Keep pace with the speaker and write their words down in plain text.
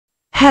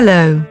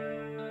Hello.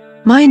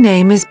 My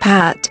name is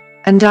Pat,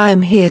 and I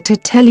am here to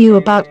tell you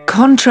about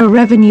Contra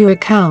revenue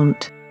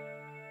account.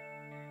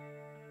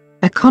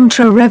 A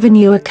Contra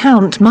revenue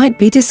account might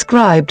be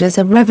described as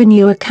a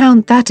revenue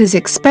account that is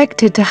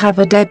expected to have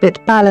a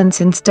debit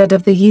balance instead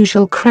of the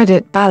usual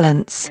credit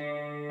balance.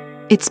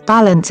 Its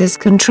balance is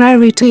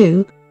contrary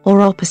to,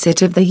 or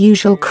opposite of the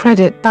usual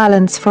credit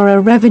balance for a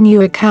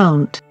revenue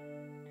account.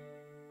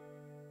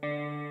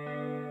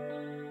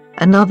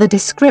 Another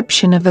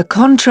description of a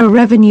Contra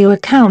revenue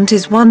account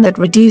is one that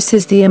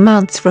reduces the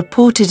amounts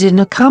reported in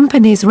a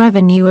company's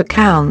revenue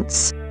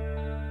accounts.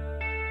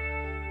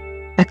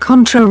 A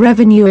Contra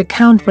revenue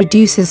account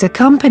reduces a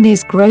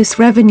company's gross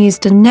revenues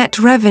to net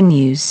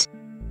revenues.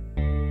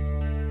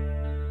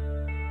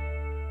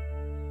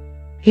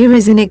 Here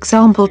is an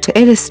example to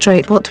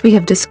illustrate what we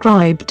have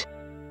described.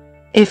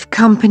 If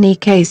Company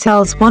K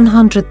sells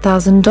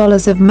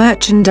 $100,000 of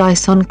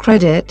merchandise on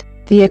credit,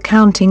 the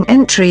accounting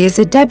entry is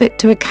a debit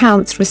to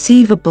accounts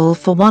receivable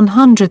for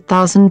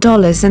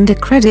 $100,000 and a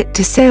credit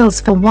to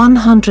sales for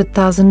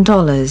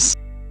 $100,000.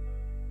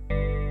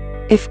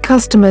 If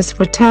customers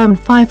return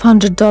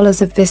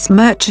 $500 of this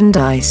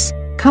merchandise,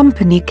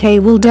 Company K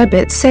will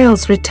debit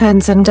sales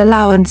returns and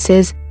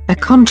allowances, a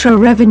Contra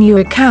revenue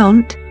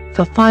account,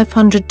 for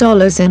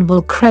 $500 and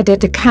will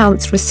credit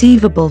accounts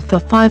receivable for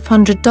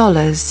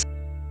 $500.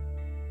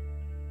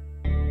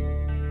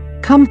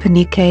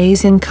 Company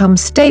K's income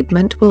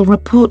statement will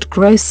report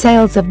gross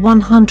sales of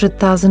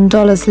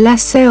 $100,000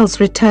 less sales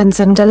returns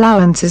and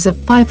allowances of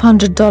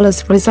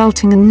 $500,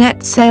 resulting in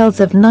net sales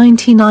of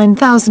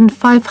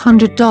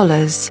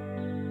 $99,500.